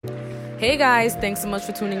Hey guys, thanks so much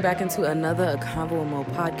for tuning back into another Convo Mo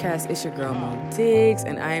podcast. It's your girl Mo Diggs,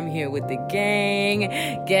 and I am here with the gang.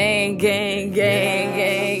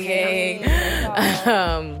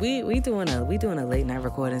 We doing a late night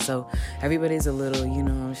recording, so everybody's a little, you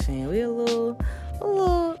know what I'm saying? We a little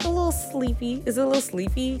sleepy. Is it a little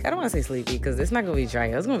sleepy? I don't want to say sleepy because it's not gonna be dry.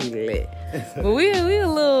 It's gonna be lit. But we a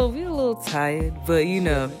little tired. But you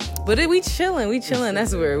know, we chilling.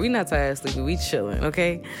 That's where we not tired, sleepy. We chilling,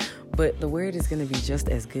 okay? But the word is going to be just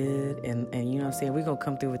as good. And you know what I'm saying? We're going to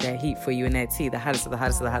come through with that heat for you and that tea. The hottest of the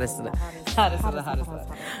hottest of the hottest of the hottest.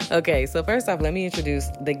 Okay, so first off, let me introduce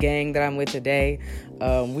the gang that I'm with today.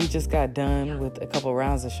 We just got done with a couple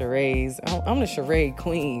rounds of charades. I'm the charade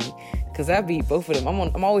queen because I beat both of them.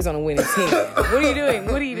 I'm always on a winning team. What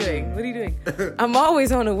are you doing? I'm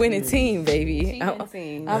always on a winning team, baby. I'm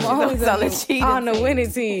always on the winning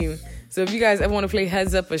team. So if you guys ever want to play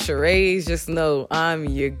heads up or charades, just know I'm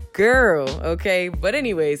your girl, okay? But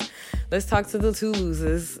anyways, let's talk to the two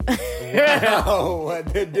losers. Wow,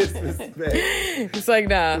 what the disrespect. It's like,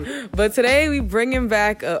 nah. But today we bringing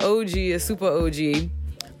back a super OG,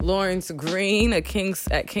 Lawrence Green, at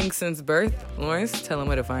Kingston's birth. Lawrence, tell him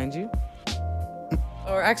where to find you.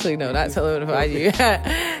 Or actually, no, not tell them to find you.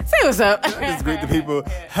 Say what's up. Just greet the people.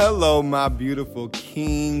 Hello, my beautiful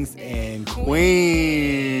kings and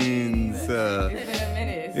queens. It's been a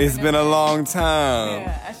minute. It's been a long time.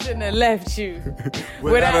 Yeah, I shouldn't have left you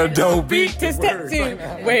without a dope beat to step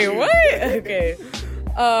to. Wait, what? Okay.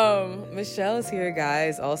 Michelle's here,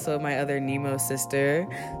 guys. Also, my other Nemo sister.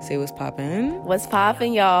 Say what's poppin'. What's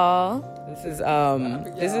poppin', y'all? This is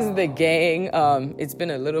the gang. It's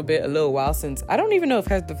been a little while since, I don't even know if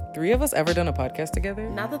has the three of us ever done a podcast together.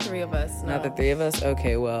 Not the three of us. No. Not the three of us.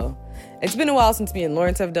 Okay, well, it's been a while since me and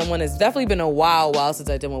Lawrence have done one. It's definitely been a while since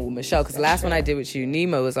I did one with Michelle, because the last one I did with you,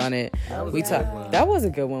 Nemo, was on it. That was a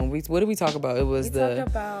good one. What did we talk about? It was talked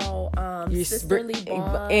about your sisterly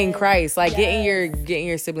bond in Christ, like getting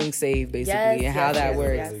your siblings saved, basically, and how that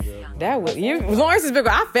works. That was Lawrence is big.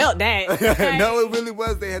 I felt that. No, it really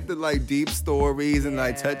was. They had the like deep stories and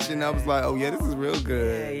like touching. I was like, oh yeah, this is real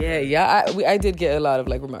good. Yeah. I did get a lot of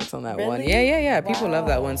like remarks on that one. Yeah. Wow. People love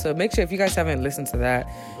that one. So make sure if you guys haven't listened to that,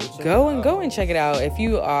 go and check it out. If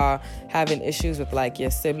you are having issues with like your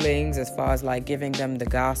siblings, as far as like giving them the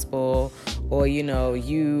gospel, or you know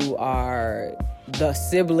you are the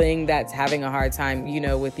sibling that's having a hard time, you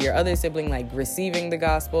know, with your other sibling, like receiving the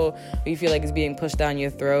gospel, or you feel like it's being pushed down your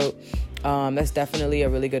throat, that's definitely a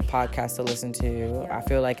really good podcast to listen to. I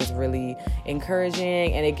feel like it's really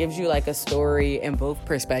encouraging, and it gives you like a story in both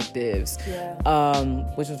perspectives,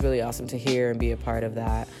 which was really awesome to hear and be a part of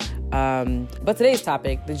that. But today's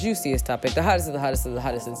topic, the juiciest topic, the hottest of the hottest of the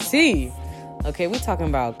hottest of the tea. Okay, we talking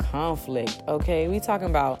about conflict. Okay, we talking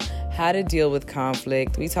about how to deal with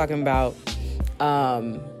conflict. We talking about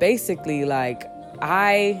basically, like,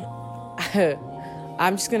 I'm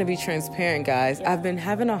just gonna be transparent, guys. I've been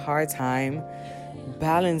having a hard time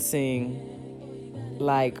balancing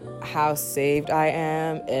like how saved I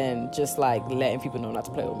am and just like letting people know not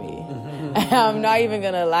to play with me. I'm not even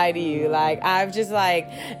gonna lie to you. Like, I've just like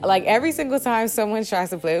every single time someone tries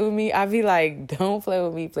to play with me, I'd be like, don't play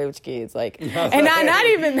with me, play with your kids. Like, and not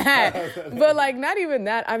even that, but like not even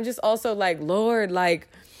that. I'm just also like, Lord, like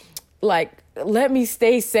let me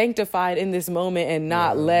stay sanctified in this moment and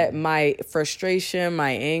not let my frustration,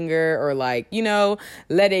 my anger, or like, you know,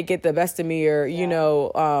 let it get the best of me, or, you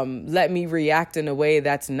know, let me react in a way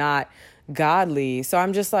that's not godly. So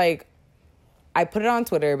I'm just like, I put it on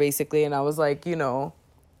Twitter basically, and I was like, you know,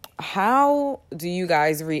 how do you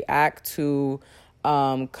guys react to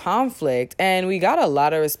conflict? And we got a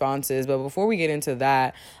lot of responses, but before we get into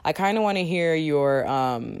that, I kind of want to hear your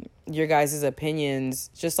guys' opinions,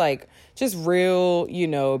 just real, you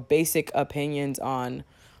know, basic opinions on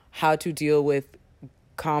how to deal with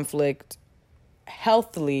conflict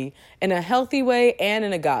healthily, in a healthy way and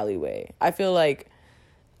in a godly way. I feel like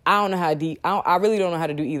I really don't know how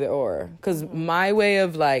to do either or, because my way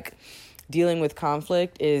of like dealing with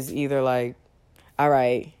conflict is either like, all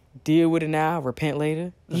right, deal with it now, repent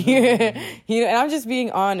later. You know, and I'm just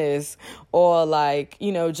being honest, or like,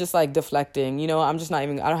 you know, just like deflecting, you know, I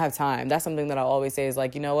don't have time. That's something that I always say is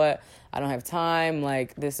like, you know what? I don't have time.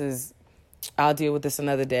 Like, I'll deal with this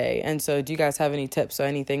another day. And so do you guys have any tips or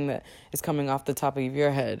anything that is coming off the top of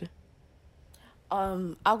your head?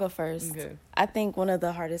 I'll go first. Okay. I think one of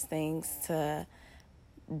the hardest things to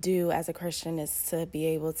do as a Christian is to be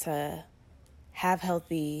able to have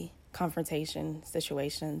healthy confrontation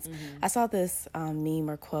situations. I saw this meme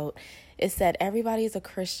or quote. It said, everybody's a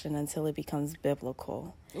Christian until it becomes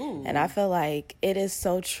biblical. Ooh. And I feel like it is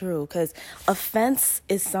so true, because offense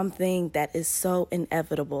is something that is so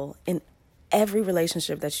inevitable in every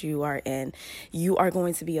relationship that you are in. You are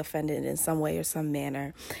going to be offended in some way or some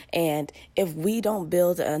manner. And if we don't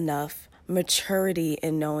build enough maturity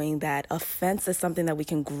in knowing that offense is something that we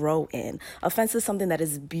can grow in. Offense is something that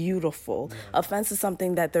is beautiful. Yeah. Offense is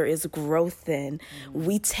something that there is growth in.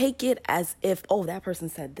 We take it as if, oh, that person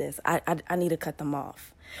said this. I need to cut them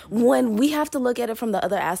off. When we have to look at it from the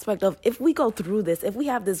other aspect of, if we go through this, if we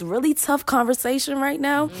have this really tough conversation right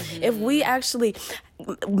now, if we actually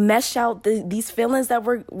mesh out these feelings that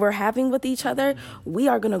we're having with each other, we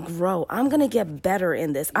are going to grow. I'm going to get better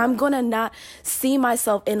in this. I'm going to not see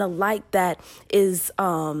myself in a light that is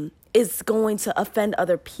going to offend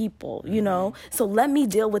other people, you know? So let me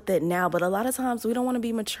deal with it now. But a lot of times we don't want to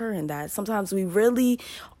be mature in that. Sometimes we really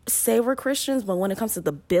say we're Christians, but when it comes to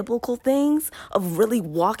the biblical things of really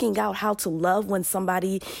walking out how to love when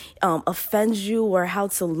somebody offends you, or how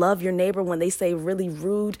to love your neighbor when they say really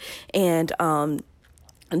rude and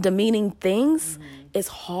demeaning things, it's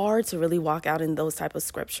hard to really walk out in those type of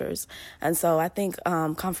scriptures. And so I think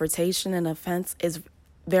confrontation and offense is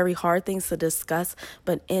very hard things to discuss,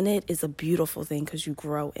 but in it is a beautiful thing because you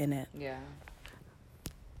grow in it. Yeah.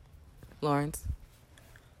 Lawrence?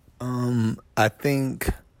 I think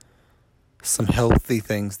some healthy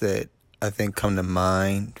things that I think come to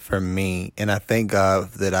mind for me, and I thank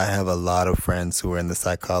God that I have a lot of friends who are in the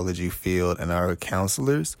psychology field and are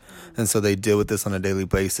counselors, and so they deal with this on a daily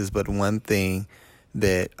basis. But one thing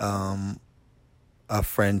that a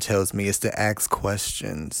friend tells me is to ask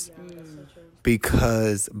questions.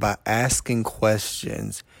 Because by asking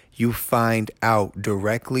questions, you find out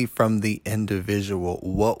directly from the individual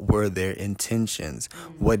what were their intentions.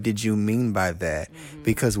 What did you mean by that?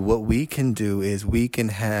 Because what we can do is we can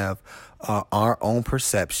have our own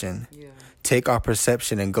perception, take our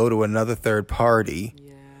perception and go to another third party,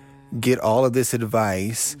 get all of this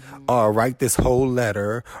advice, or write this whole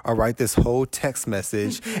letter, or write this whole text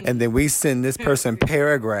message, and then we send this person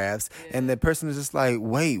paragraphs, and the person is just like,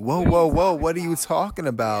 wait, whoa, what are you talking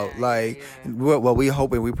about? Well, we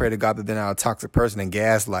hope and we pray to God that they're not a toxic person and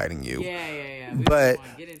gaslighting you. But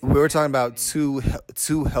we were talking about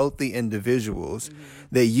two healthy individuals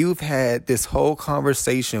that you've had this whole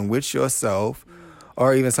conversation with yourself.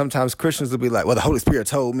 Or even sometimes Christians will be like, well, the Holy Spirit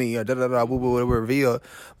told me, or will reveal.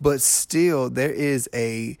 But still, there is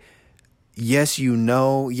a, yes,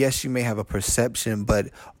 yes, you may have a perception, but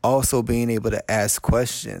also being able to ask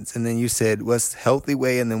questions. And then you said, what's healthy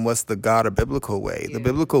way? And then what's the God or biblical way? The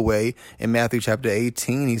biblical way in Matthew chapter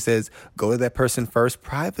 18, he says, go to that person first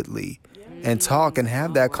privately and talk and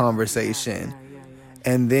have that conversation.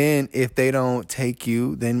 And then if they don't take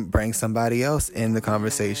you, then bring somebody else in the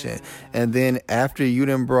conversation. And then after you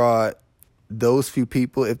done brought those few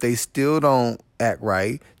people, if they still don't act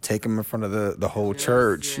right, take them in front of the whole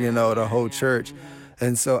church, the whole church.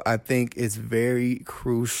 And so I think it's very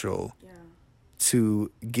crucial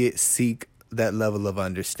to seek that level of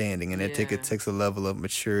understanding. And it takes a level of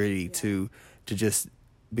maturity to just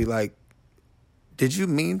be like, did you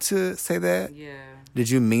mean to say that? Did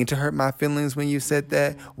you mean to hurt my feelings when you said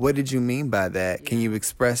that? What did you mean by that? Can you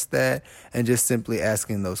express that? And just simply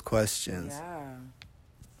asking those questions.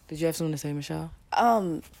 Did you have something to say, Michelle?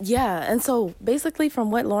 And so basically from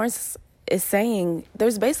what Lawrence is saying,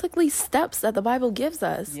 there's basically steps that the Bible gives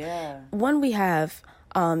us. When we have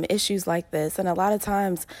issues like this, and a lot of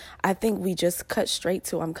times I think we just cut straight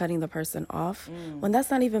to I'm cutting the person off when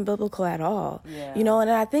that's not even biblical at all. And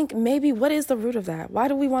I think maybe what is the root of that? Why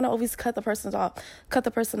do we want to always cut the person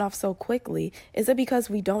off so quickly? Is it because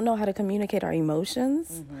we don't know how to communicate our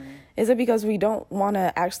emotions? Is it because we don't want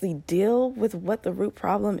to actually deal with what the root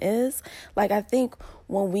problem is? Like, I think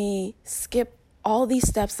when we skip all these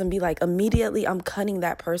steps and be like, immediately I'm cutting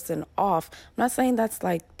that person off. I'm not saying that's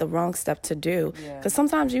like the wrong step to do, because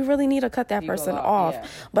sometimes you really need to cut that person off.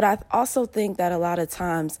 But I also think that a lot of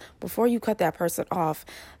times before you cut that person off,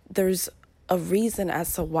 there's a reason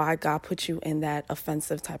as to why God put you in that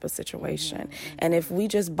offensive type of situation. And if we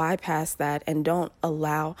just bypass that and don't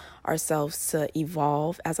allow ourselves to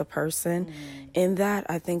evolve as a person in that,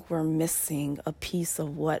 I think we're missing a piece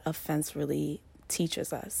of what offense really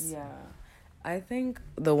teaches us. I think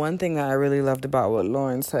the one thing that I really loved about what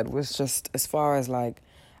Lauren said was just as far as like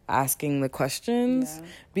asking the questions,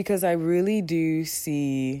 because I really do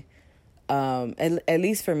see At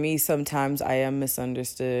least for me, sometimes I am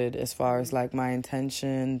misunderstood as far as like my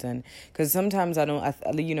intentions, and because sometimes I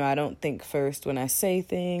don't think first when I say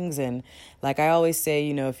things, and like I always say,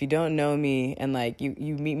 if you don't know me and like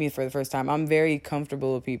you meet me for the first time, I'm very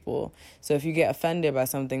comfortable with people. So if you get offended by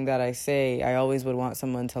something that I say, I always would want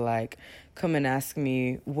someone to like come and ask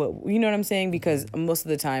me what, you know what I'm saying? Because most of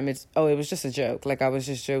the time it was just a joke. Like I was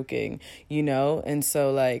just joking, and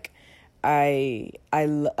so like, I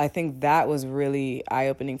think that was really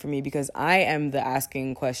eye-opening for me because I am the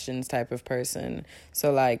asking questions type of person.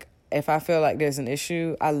 So like if I feel like there's an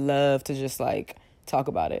issue, I love to just like talk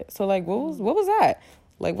about it. So like what was that?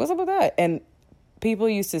 Like what's up with that? And people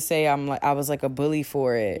used to say I was like a bully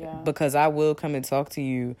for it because I will come and talk to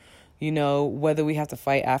you, whether we have to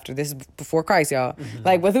fight after this before Christ, y'all.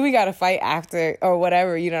 Like whether we got to fight after or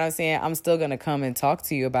whatever, you know what I'm saying? I'm still going to come and talk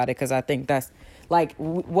to you about it because I think that's like,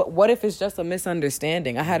 what if it's just a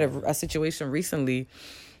misunderstanding? I had a situation recently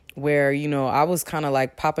where, I was kind of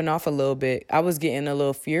like popping off a little bit. I was getting a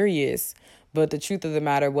little furious. But the truth of the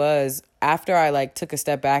matter was, after I like took a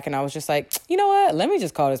step back and I was just like, you know what? Let me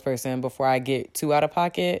just call this person before I get too out of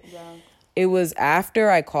pocket. Yeah. It was after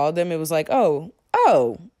I called them. It was like, oh,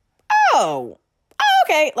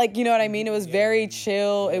 okay. Like, you know what I mean? It was very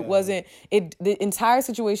chill. Yeah. It wasn't, the entire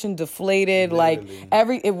situation deflated. Literally.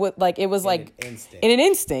 Like it was like in an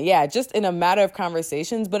instant. Yeah. Just in a matter of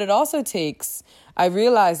conversations. But it also takes, I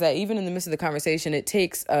realized that even in the midst of the conversation, it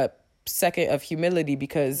takes a second of humility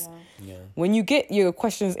because when you get your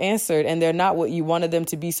questions answered and they're not what you wanted them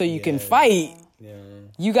to be so you can fight,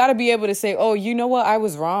 you got to be able to say, oh, you know what? I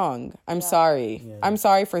was wrong. I'm sorry. Yeah. I'm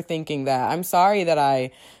sorry for thinking that. I'm sorry that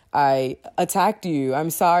I attacked you. I'm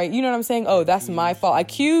sorry. You know what I'm saying? Oh, that's my fault. I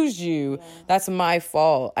accused you. Yeah. That's my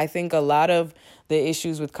fault. I think a lot of the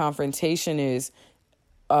issues with confrontation is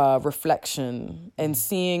reflection and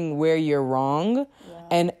seeing where you're wrong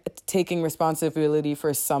and taking responsibility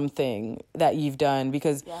for something that you've done.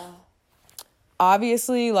 Because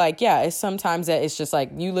obviously, like, it's sometimes that it's just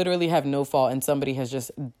like you literally have no fault and somebody has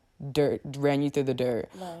just ran you through the dirt.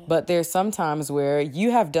 Right. But there's sometimes where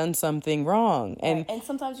you have done something wrong. And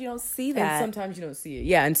sometimes you don't see that. And sometimes you don't see it.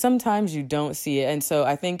 Yeah, and sometimes you don't see it. And so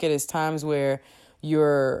I think it is times where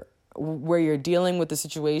you're dealing with the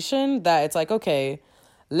situation that it's like, okay,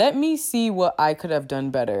 let me see what I could have done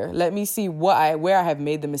better. Let me see where I have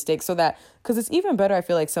made the mistake so that, because it's even better, I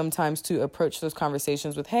feel like, sometimes to approach those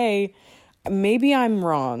conversations with, hey, maybe I'm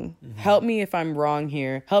wrong. Mm-hmm. Help me if I'm wrong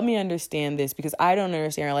here. Help me understand this because I don't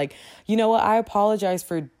understand. Like, you know what? I apologize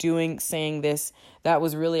for saying this. That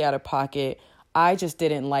was really out of pocket. I just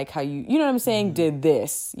didn't like how you know what I'm saying, did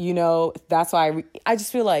this. That's why I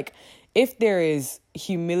just feel like if there is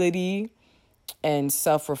humility and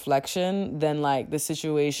self-reflection, then like the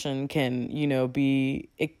situation can, be,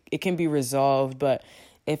 it can be resolved. But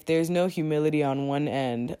if there's no humility on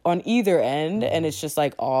either end, and it's just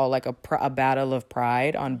like all like a battle of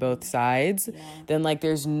pride on both sides, then like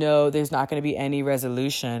there's not going to be any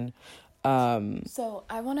resolution. So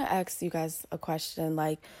I want to ask you guys a question.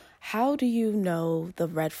 Like, how do you know the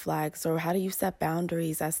red flags, or how do you set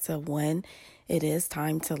boundaries as to when it is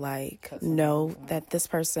time to like know that this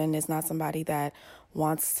person is not somebody that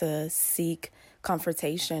wants to seek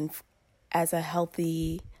confrontation as a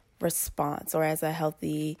healthy response or as a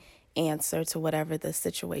healthy answer to whatever the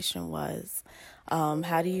situation was?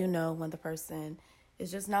 How do you know when the person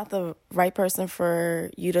is just not the right person for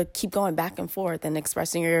you to keep going back and forth and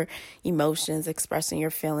expressing your emotions, expressing your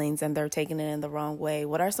feelings, and they're taking it in the wrong way?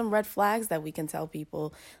 What are some red flags that we can tell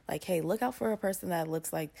people, like, hey, look out for a person that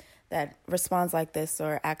looks like, that responds like this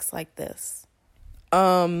or acts like this?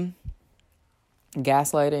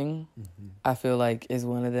 Gaslighting, I feel like, is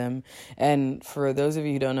one of them. And for those of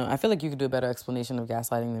you who don't know, I feel like you could do a better explanation of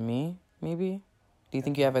gaslighting than me, maybe. Do you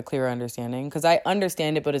think you have a clearer understanding? Because I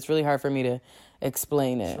understand it, but it's really hard for me to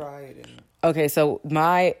explain it. Try it. Okay, so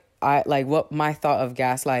what my thought of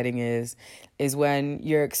gaslighting is when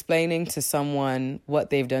you're explaining to someone what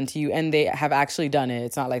they've done to you, and they have actually done it.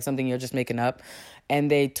 It's not like something you're just making up. And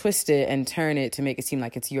they twist it and turn it to make it seem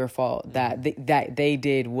like it's your fault that they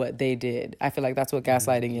did what they did. I feel like that's what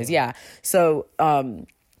gaslighting is. Yeah. So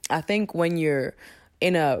I think when you're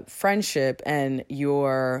in a friendship and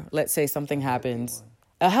let's say something happens,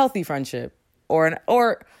 a healthy friendship,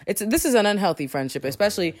 this is an unhealthy friendship,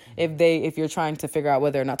 especially if you're trying to figure out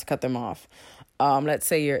whether or not to cut them off. Let's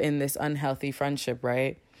say you're in this unhealthy friendship,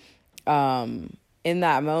 right? In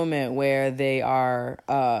that moment where they are,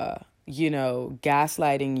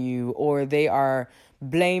 gaslighting you, or they are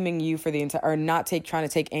blaming you for the entire, or not trying to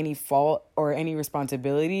take any fault or any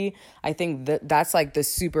responsibility, I think that's like the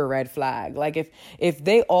super red flag. Like if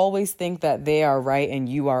they always think that they are right and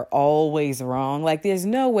you are always wrong, like there's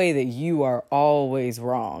no way that you are always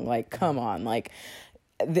wrong. Like, come on, like,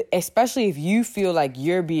 especially if you feel like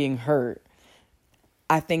you're being hurt,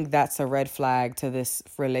 I think that's a red flag to this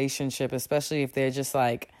relationship, especially if they're just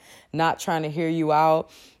like not trying to hear you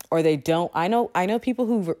out, or they don't. I know people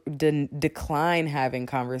who decline having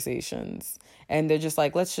conversations, and they're just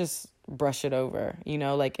like, let's just brush it over, you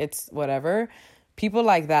know, like it's whatever. People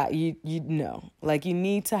like that, you know, like you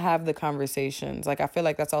need to have the conversations. Like I feel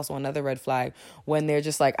like that's also another red flag when they're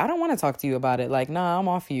just like, I don't want to talk to you about it. Like, nah, I'm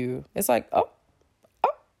off you. It's like, oh,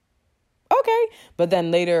 okay. But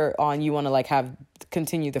then later on, you want to like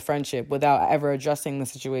continue the friendship without ever addressing the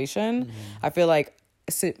situation. Mm-hmm. I feel like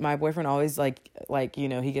my boyfriend always like, you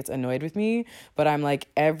know, he gets annoyed with me, but I'm like,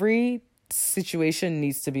 every situation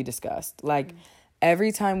needs to be discussed. Like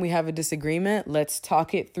every time we have a disagreement, let's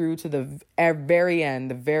talk it through to the very end,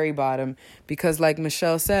 the very bottom, because like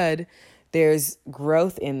Michelle said, there's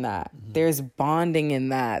growth in that. Mm-hmm. There's bonding in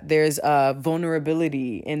that. There's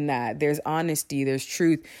vulnerability in that. There's honesty. There's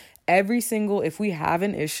truth. If we have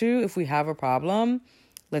an issue, if we have a problem,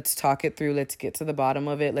 let's talk it through. Let's get to the bottom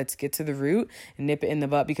of it. Let's get to the root and nip it in the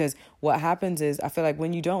butt. Because what happens is, I feel like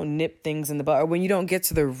when you don't nip things in the butt, or when you don't get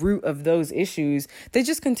to the root of those issues, they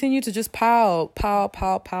just continue to just pow.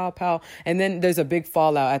 And then there's a big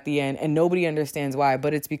fallout at the end and nobody understands why.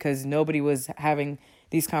 But it's because nobody was having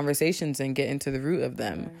these conversations and getting to the root of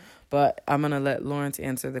them. Right. But I'm going to let Lawrence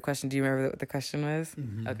answer the question. Do you remember what the question was?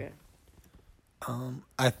 Mm-hmm. Okay.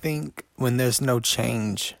 I think when there's no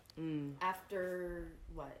change. After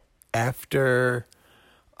what? After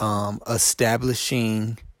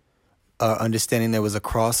establishing, understanding there was a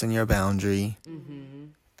cross in your boundary. Mm-hmm.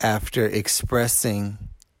 After expressing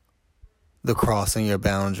the cross in your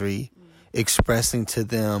boundary, expressing to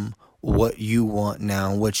them what you want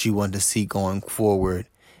now, what you want to see going forward,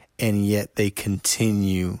 and yet they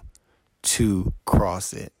continue to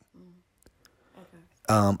cross it.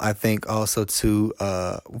 I think also too,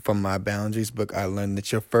 from my boundaries book, I learned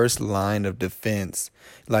that your first line of defense,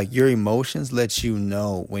 like your emotions let you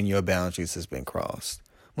know when your boundaries has been crossed.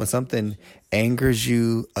 When something angers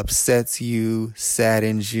you, upsets you,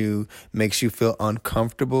 saddens you, makes you feel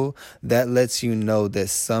uncomfortable, that lets you know that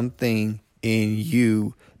something in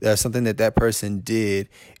you, something that person did,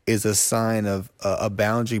 is a sign of a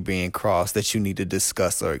boundary being crossed that you need to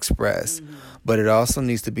discuss or express. Mm-hmm. But it also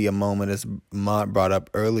needs to be a moment, as Maude brought up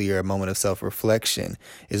earlier, a moment of self-reflection.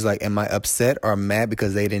 It's like, am I upset or mad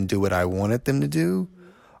because they didn't do what I wanted them to do? Mm-hmm.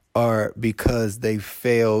 Or because they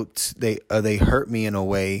failed, they hurt me in a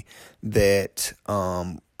way that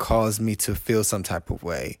caused me to feel some type of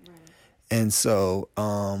way. Right. And so,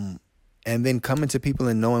 and then coming to people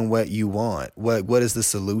and knowing what you want. What is the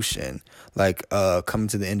solution? Like coming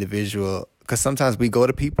to the individual. Because sometimes we go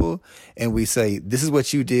to people and we say, this is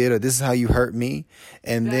what you did, or this is how you hurt me.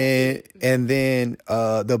 And then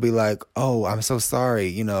they'll be like, oh, I'm so sorry,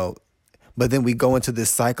 you know. But then we go into this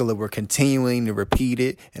cycle of we're continuing to repeat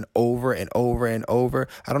it and over and over and over.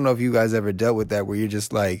 I don't know if you guys ever dealt with that, where you're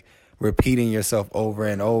just like repeating yourself over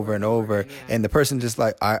and over and over. Yeah. And the person just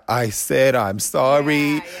like, I said I'm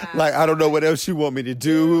sorry. Yeah. Like, I don't know what else you want me to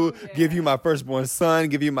do. Yeah. Give you my firstborn son,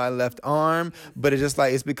 give you my left arm. But it's just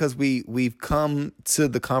like, it's because we've come to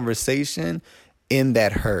the conversation in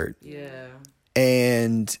that hurt. Yeah.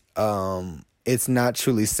 And it's not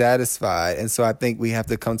truly satisfied. And so I think we have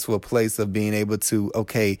to come to a place of being able to,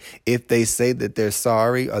 okay, if they say that they're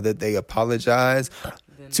sorry or that they apologize,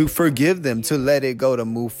 to forgive them, to let it go, to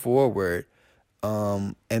move forward.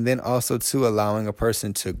 And then also to allowing a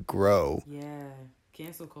person to grow. Yeah.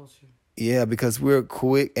 Cancel culture. Yeah, because we're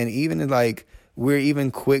quick, and even like we're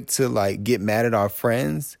even quick to like get mad at our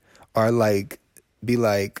friends, or like be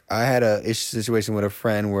like, I had a situation with a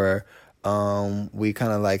friend where we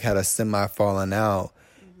kind of like had a semi falling out.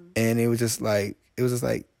 Mm-hmm. And it was just like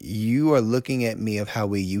you are looking at me of how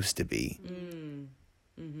we used to be. Mm-hmm.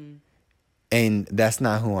 And that's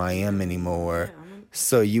not who I am anymore. Yeah,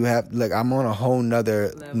 so you have, like, I'm on a whole nother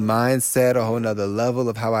mindset, a whole nother level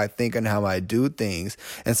of how I think and how I do things.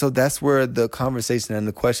 And so that's where the conversation and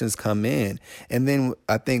the questions come in. And then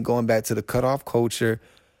I think going back to the cutoff culture,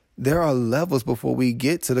 there are levels before we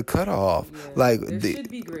get to the cutoff. Yeah, like there should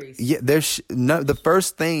be grace. Yeah, the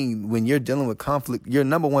first thing when you're dealing with conflict, your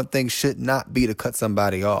number one thing should not be to cut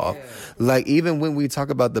somebody off. Yeah. Like, even when we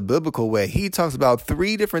talk about the biblical way, he talks about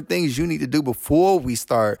 3 different things you need to do before we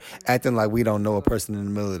start acting like we don't know a person in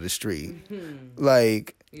the middle of the street. Mm-hmm.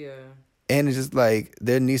 Like, yeah. And it's just like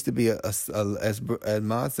there needs to be as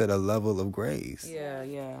Mom said, a level of grace.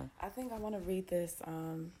 Yeah. I think I want to read this.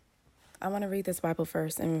 I want to read this Bible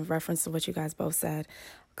verse in reference to what you guys both said.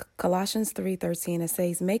 Colossians 3:13, it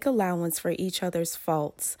says, make allowance for each other's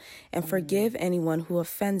faults and forgive anyone who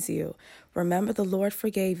offends you. Remember, the Lord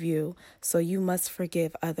forgave you, so you must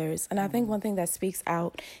forgive others. And I think one thing that speaks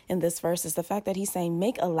out in this verse is the fact that he's saying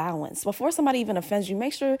make allowance. Before somebody even offends you,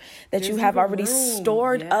 make sure that you have already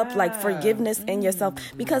stored up like forgiveness in yourself.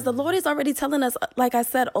 Because the Lord is already telling us, like I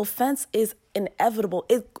said, offense is inevitable.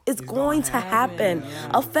 It's going to happen.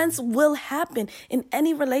 Offense will happen in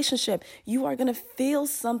any relationship. You are going to feel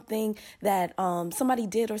something that somebody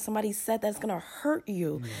did or somebody said that's going to hurt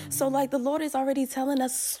you. So like the Lord is already telling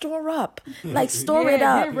us, store up. Like store it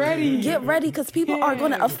up. Get ready because people are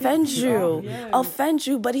going to offend you.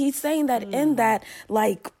 But he's saying that in that,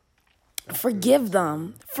 like, forgive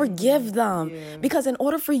them. Because in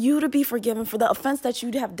order for you to be forgiven for the offense that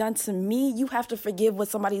you have done to me, you have to forgive what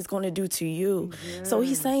somebody's going to do to you. So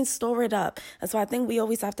he's saying store it up. And so I think we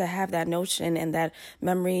always have to have that notion and that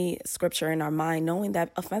memory scripture in our mind, knowing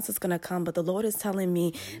that offense is going to come. But the Lord is telling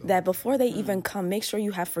me that before they even come, make sure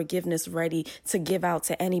you have forgiveness ready to give out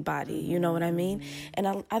to anybody. You know what I mean?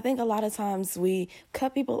 And I think a lot of times we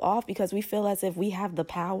cut people off because we feel as if we have the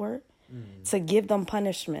power to give them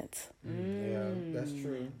punishment. Yeah, that's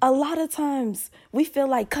true. A lot of times we feel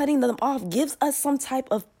like cutting them off gives us some type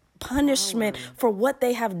of punishment for what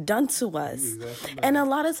they have done to us. And a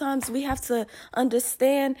lot of times we have to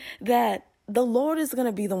understand that the Lord is going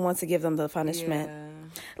to be the one to give them the punishment.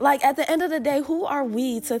 Like at the end of the day, who are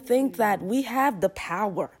we to think that we have the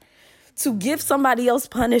power to give somebody else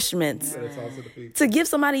punishment, to give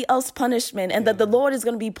somebody else punishment, and that the Lord is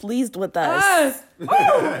going to be pleased with us.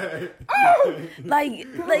 Like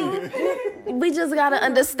we just got to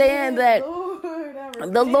understand that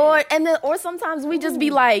the Lord, and then, or sometimes we just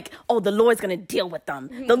be like, oh, the Lord's going to deal with them.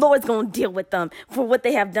 The Lord's going to deal with them for what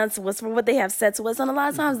they have done to us, for what they have said to us. And a lot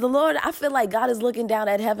of times the Lord, I feel like God is looking down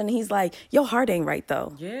at heaven. And he's like, your heart ain't right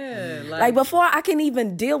though. Yeah. Like before I can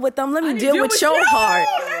even deal with them, let me deal with your heart.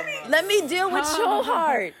 Let me deal with your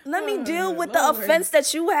heart. Let me deal with the offense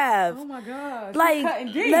that you have. Oh my gosh.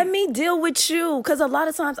 Like, let me deal with you. Because a lot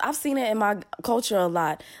of times I've seen it in my culture a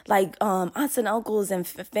lot. Like, aunts and uncles and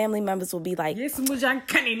family members will be like,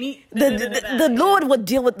 the Lord would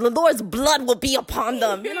deal with, the Lord's blood will be upon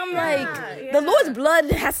them. And I'm like, the Lord's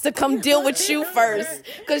blood has to come deal with you first.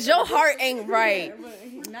 Because your heart ain't right.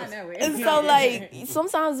 And so, like,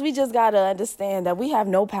 sometimes we just gotta understand that we have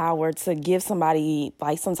no power to give somebody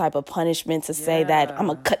like some type of punishment to say that I'm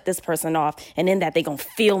gonna cut this person off, and in that they gonna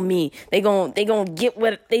feel me. They gonna get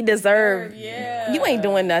what they deserve. You ain't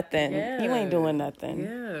doing nothing. You ain't doing nothing.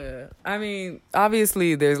 Yeah. I mean,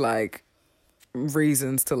 obviously, there's like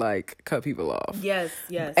reasons to like cut people off. Yes.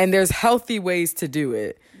 And there's healthy ways to do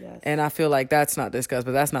it. Yes. And I feel like that's not discussed,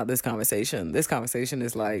 but that's not this conversation. This conversation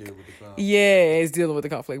is like, it's dealing with the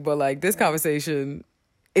conflict, but like this conversation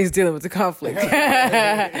is dealing with the conflict.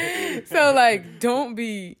 So like, don't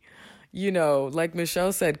be, like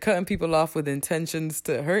Michelle said, cutting people off with intentions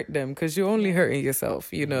to hurt them, because you're only hurting yourself.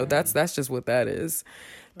 That's just what that is.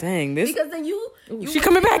 Dang, this. Because then she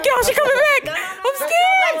coming back, y'all. She coming back. I'm scared.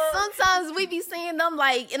 Like sometimes we be seeing them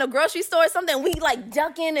like in a grocery store or something. We like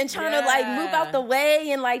ducking and trying to like move out the way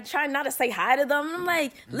and like trying not to say hi to them. I'm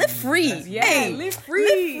like, live free. Hey, live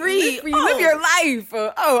free. Live your life.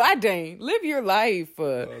 Live your life.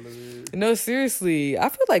 No, seriously. I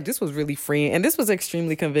feel like this was really freeing, and this was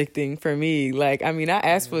extremely convicting for me. Like, I mean, I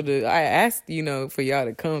asked for for y'all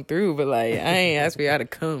to come through, but like, I ain't asked for y'all to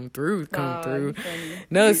come through.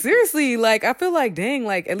 No, seriously, like, I feel like, dang,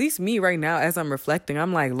 like, at least me right now, as I'm reflecting,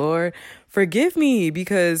 I'm like, Lord, forgive me,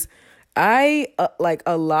 because I, like,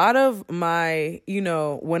 a lot of my,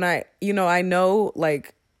 when I know,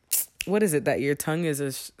 like, what is it, that your tongue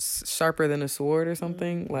is sharper than a sword or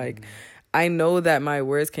something? Like, I know that my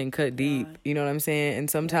words can cut deep, you know what I'm saying? And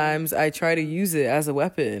sometimes I try to use it as a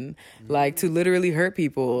weapon, like to literally hurt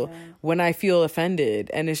people when I feel offended.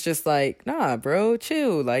 And it's just like, nah, bro,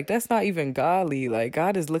 chill. Like, that's not even godly. Like,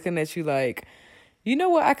 God is looking at you like, you know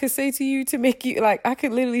what I could say to you to make you, like, I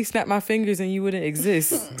could literally snap my fingers and you wouldn't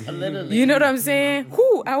exist. Literally. You know what I'm saying?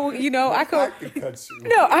 I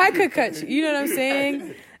could cut you. You know what I'm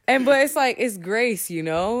saying? But it's like, it's grace,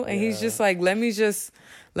 and he's just like, let me just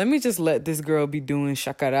let this girl be doing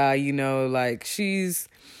shakara, like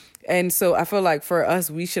and so I feel like for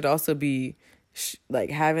us, we should also be like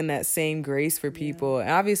having that same grace for people. And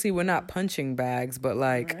obviously we're not punching bags, but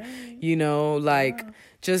like,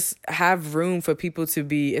 just have room for people to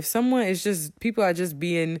be, if someone is just, people are just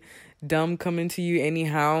being dumb, coming to you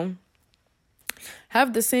anyhow,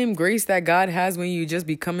 have the same grace that God has when you just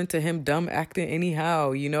be coming to him dumb acting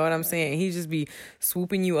anyhow. You know what I'm saying? He just be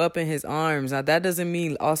swooping you up in his arms. Now that doesn't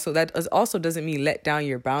mean also doesn't mean let down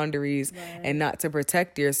your boundaries and not to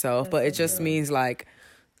protect yourself, but it just means like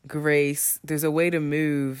grace. There's a way to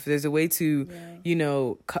move. There's a way to, you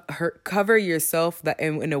know, cover yourself that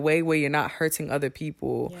in a way where you're not hurting other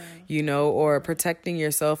people, you know, or protecting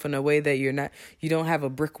yourself in a way that you don't have a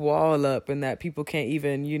brick wall up and that people can't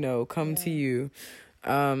even, you know, come to you.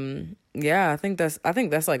 I think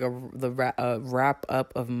that's like a wrap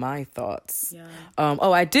up of my thoughts.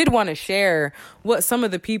 I did want to share what some of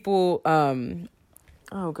the people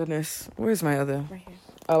oh goodness, where's my other? Right here.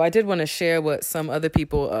 I did want to share what some other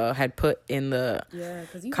people had put in the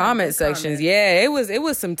comment sections. Yeah, it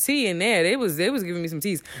was some tea in there. It was giving me some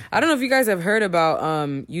teas. I don't know if you guys have heard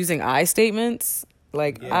about using I statements.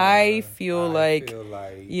 Like I feel like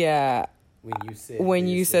when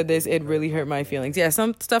you said this, it really hurt my feelings. Yeah,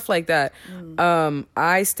 some stuff like that.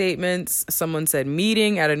 I statements, someone said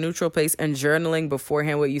meeting at a neutral place and journaling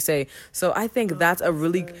beforehand what you say. So I think that's a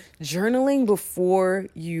really journaling before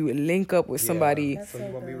you link up with somebody.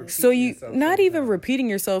 So you not even repeating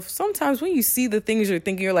yourself. Sometimes when you see the things you're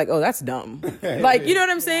thinking, you're like, oh, that's dumb. Like, you know what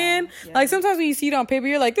I'm saying? Like sometimes when you see it on paper,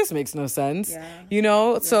 you're like, this makes no sense. You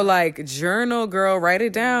know? So like journal, girl, write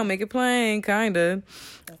it down, make it plain, kind of.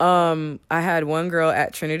 I had one girl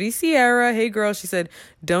at Trinity Sierra. Hey girl, she said,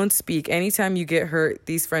 don't speak. Anytime you get hurt,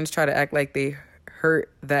 these friends try to act like they hurt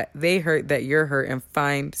that you're hurt and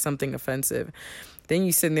find something offensive. Then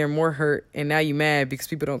you sitting there more hurt and now you mad because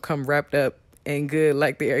people don't come wrapped up and good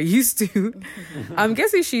like they are used to. I'm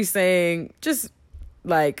guessing she's saying just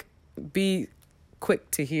like be quick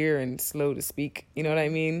to hear and slow to speak. You know what I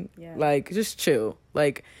mean? Yeah. Like just chill.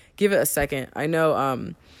 Like give it a second. I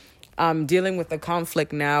know I'm dealing with a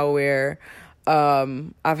conflict now where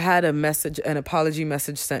I've had an apology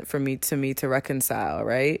message sent to me to reconcile,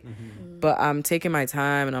 right? But I'm taking my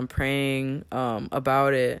time and I'm praying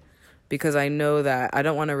about it because I know that I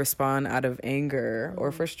don't want to respond out of anger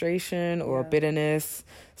or frustration or bitterness.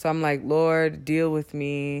 So I'm like, Lord, deal with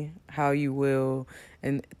me how you will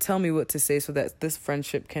and tell me what to say so that this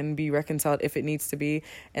friendship can be reconciled if it needs to be.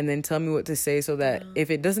 And then tell me what to say so that if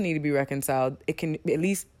it doesn't need to be reconciled, it can at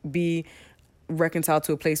least be reconciled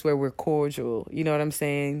to a place where we're cordial. You know what I'm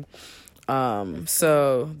saying?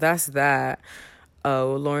 So that's that.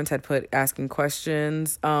 Oh, Lawrence had put asking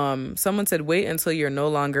questions. Someone said, wait until you're no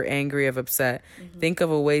longer angry or upset. Think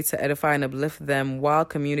of a way to edify and uplift them while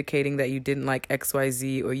communicating that you didn't like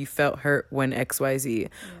XYZ or you felt hurt when XYZ.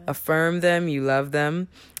 Affirm them, you love them,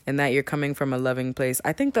 and that you're coming from a loving place.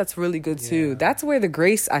 I think that's really good too. That's where the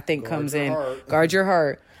grace, I think, comes in. Guard your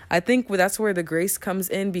heart. I think that's where the grace comes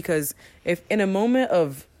in because if in a moment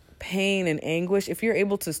of pain and anguish, if you're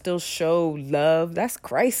able to still show love, that's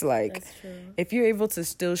Christ-like. That's true. If you're able to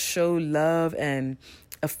still show love and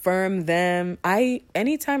affirm them, I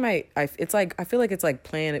feel like it's like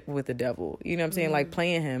playing it with the devil. You know what I'm saying? Like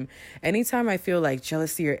playing him. Anytime I feel like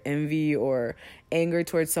jealousy or envy or anger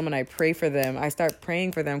towards someone, I pray for them. I start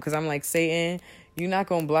praying for them because I'm like, Satan, you're not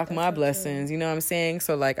gonna block my blessings. True. You know what I'm saying?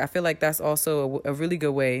 So like, I feel like that's also a really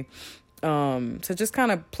good way to just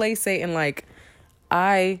kind of play Satan. Like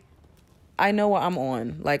I know what I'm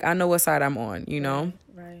on. Like, I know what side I'm on, you know?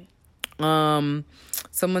 Right.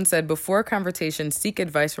 Someone said, before confrontation, seek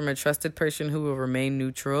advice from a trusted person who will remain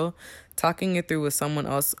neutral. Talking it through with someone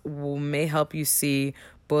else may help you see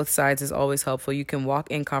both sides is always helpful. You can walk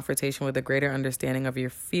in confrontation with a greater understanding of your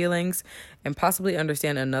feelings and possibly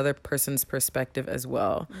understand another person's perspective as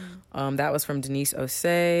well. That was from Denise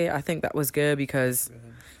Osei. I think that was good because...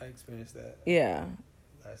 I experienced that. Yeah.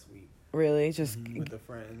 Last week. Really? Just with a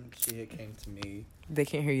friend, she had came to me. They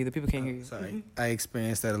can't hear you. The people can't hear you. Sorry. I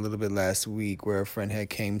experienced that a little bit last week where a friend had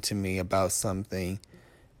came to me about something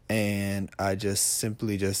and I just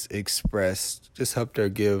simply just helped her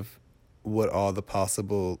give what all the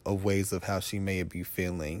possible of ways of how she may be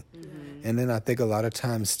feeling. And then I think a lot of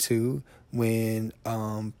times too, when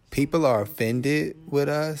people are offended with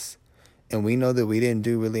us and we know that we didn't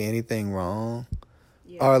do really anything wrong,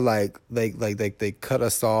 or like they cut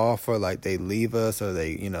us off or like they leave us or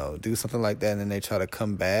they, do something like that and then they try to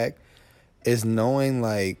come back, is knowing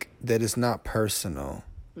like that it's not personal.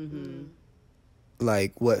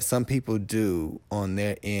 Like what some people do on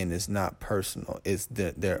their end is not personal. It's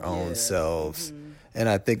their own selves. And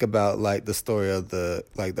I think about like the story of the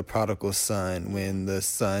prodigal son, when the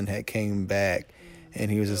son had came back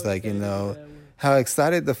and he was just like, how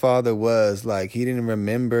excited the father was. Like he didn't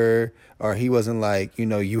remember, or he wasn't like,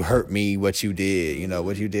 you hurt me, what you did,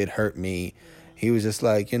 what you did hurt me. He was just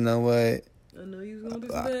like, you know what? I know you was going through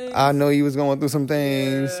some things. I know you was going through some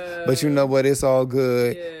things, but you know what? It's all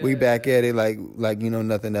good. Yeah. We back at it like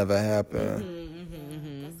nothing ever happened.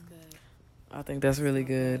 I think that's really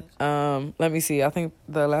good. Let me see. I think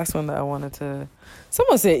the last one that I wanted to.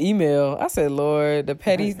 Someone said email. I said, Lord, the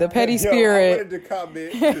petty spirit. I wanted to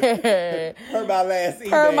comment.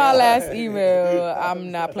 Per my last email.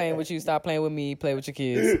 I'm not playing with you. Stop playing with me. Play with your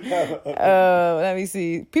kids. Let me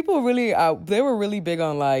see. People really, they were really big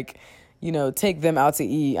on like, take them out to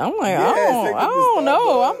eat. I'm like, I don't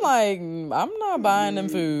know. I'm like, I'm not buying them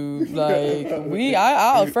food. Like,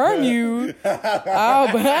 I'll affirm you.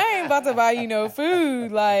 I ain't about to buy you no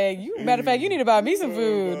food. Like, matter of fact, you need to buy me some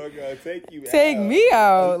food. Take me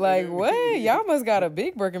out. Like, what? Y'all must got a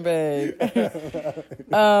big Birkin bag.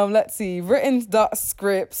 Let's see. Written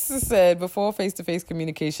scripts said, before face-to-face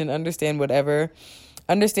communication, understand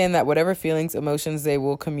that whatever feelings, emotions they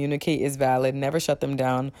will communicate is valid. Never shut them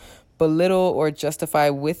down. Belittle or justify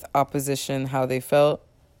with opposition how they felt.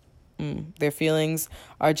 Their feelings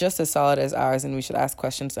are just as solid as ours, and we should ask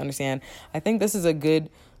questions to understand. I think this is a good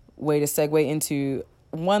way to segue into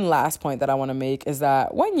one last point that I want to make, is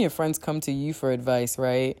that when your friends come to you for advice,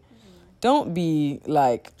 right? Don't be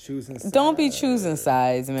choosing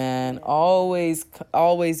sides, man. Always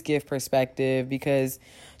give perspective, because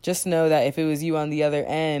just know that if it was you on the other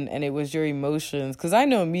end and it was your emotions, because I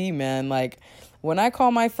know me, man, like, when I call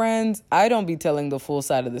my friends, I don't be telling the full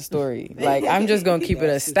side of the story. Like, I'm just going to keep it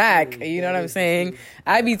a stack. You know what I'm saying?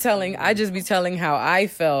 I just be telling how I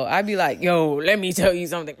felt. I be like, yo, let me tell you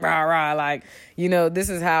something. Rah, rah. Like, this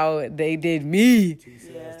is how they did me.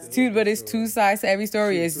 But it's two sides to every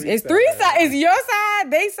story. It's three sides. It's your side,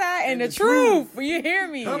 they side, and the truth. You hear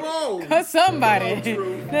me? Come on. Cause somebody.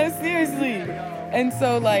 No, seriously. And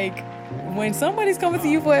so, like, when somebody's coming to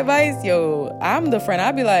you for advice, yo, I'm the friend.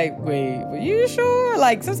 I'd be like, wait, were you sure?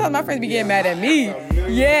 Like, sometimes my friends be getting mad at me.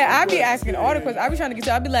 Yeah, I be asking all the questions. I be trying to get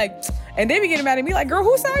you. I be like, and they be getting mad at me like, girl,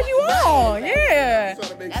 whose side you on? Yeah.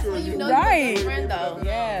 That's when you know you're a good friend, though.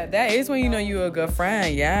 Yeah, that is when you know you're a good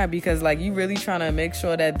friend. Yeah, because, like, you really trying to make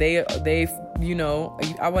sure that they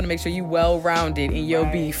I want to make sure you well-rounded in your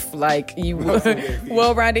beef. Like, you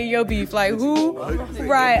well-rounded in your beef. Like, who?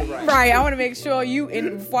 Right. I want to make sure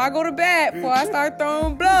before I go to bed, before I start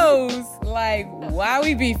throwing blows, like, why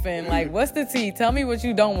we beefing? Like, what's the tea? Tell me what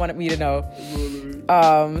you don't want me to know.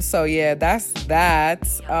 So yeah, that's that.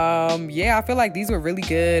 Yeah, I feel like these were really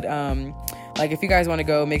good. Like, if you guys want to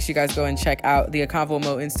go, make sure you guys go and check out the Convo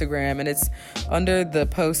Mo Instagram, and it's under the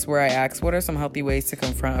post where I asked, what are some healthy ways to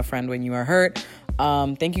confront a friend when you are hurt?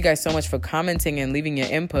 Thank you guys so much for commenting and leaving your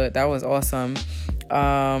input. That was awesome.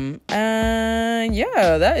 And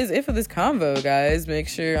yeah, that is it for this convo, guys. Make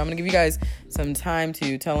sure I'm gonna give you guys some time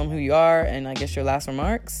to tell them who you are and I guess your last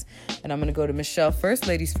remarks. And I'm gonna go to Michelle first.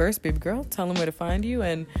 Ladies first, baby girl. Tell them where to find you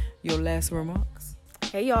and your last remarks.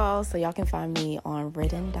 Hey y'all, so y'all can find me on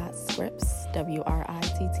written.scripts,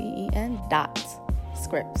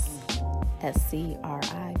 WRITTEN.scripts, SCRIPTS.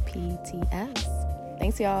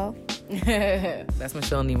 Thanks y'all. That's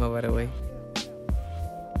Michelle Nemo, by the way.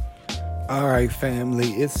 All right, family,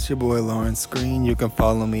 it's your boy Lawrence Green. You can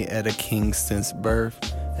follow me at A Kingston's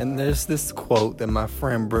Birth. And there's this quote that my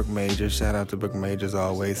friend Brooke Majors, shout out to Brooke Majors,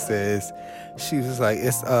 always says. She was like,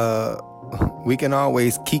 it's we can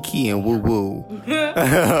always kiki and woo-woo.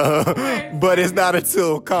 But it's not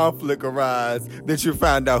until conflict arises that you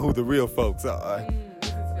find out who the real folks are.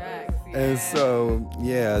 And so,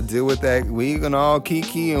 yeah, deal with that. We can all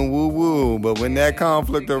kiki and woo-woo, but when that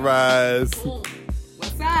conflict arises,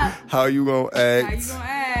 what's up? How you gonna act?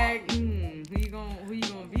 Who you gonna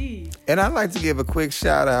be? And I'd like to give a quick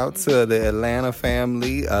shout out to the Atlanta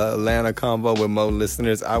family, Atlanta Convo with Mo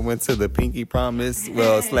listeners. I went to the Pinky Promise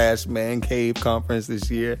 / Man Cave conference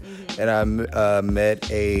this year, and I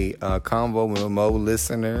met a Convo with Mo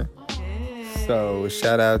listener. So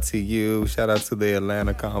shout out to you. Shout out to the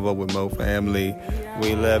Atlanta Convo with Mo family.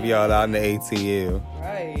 We love y'all out in the ATL.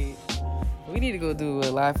 Right. We need to go do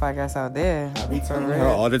a live podcast out there. I be telling her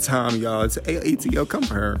all the time, y'all. It's ATL, come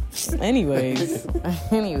for her. Anyways,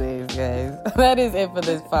 guys. That is it for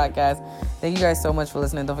this podcast. Thank you guys so much for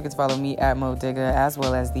listening. Don't forget to follow me at Mo Digga, as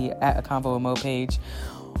well as the at A Convo with Mo page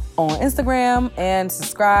on Instagram, and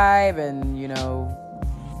subscribe, and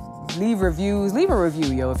leave reviews. Leave a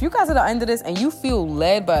review, yo. If you guys are the end of this and you feel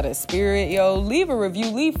led by the spirit, yo, leave a review.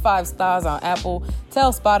 Leave 5 stars on Apple.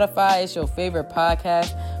 Tell Spotify it's your favorite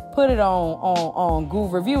podcast. Put it on Google.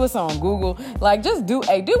 Review us on Google. Like, just do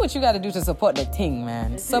what you got to do to support the ting,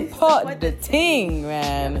 man. Support the ting,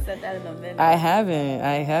 man. You haven't said that in a minute. I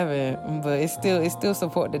haven't. But it's still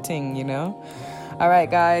support the ting, All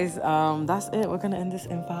right, guys. That's it. We're going to end this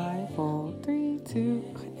in 5, 4, 3,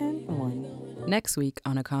 2, and 1. Next week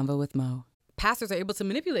on A Convo with Mo. Pastors are able to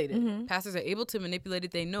manipulate it. Pastors are able to manipulate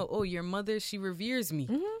it. They know, oh, your mother, she reveres me.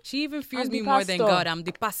 She even fears me more than God. I'm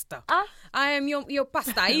the pastor. I am your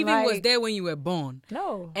pastor. I even was there when you were born.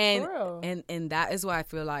 No, and, for real. And that is why I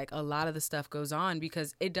feel like a lot of the stuff goes on,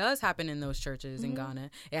 because it does happen in those churches in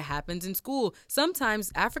Ghana. It happens in school.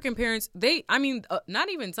 Sometimes African parents, not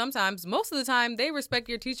even sometimes, most of the time, they respect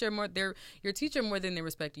your teacher more than they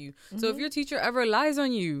respect you. So if your teacher ever lies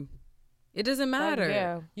on you, it doesn't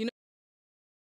matter. You know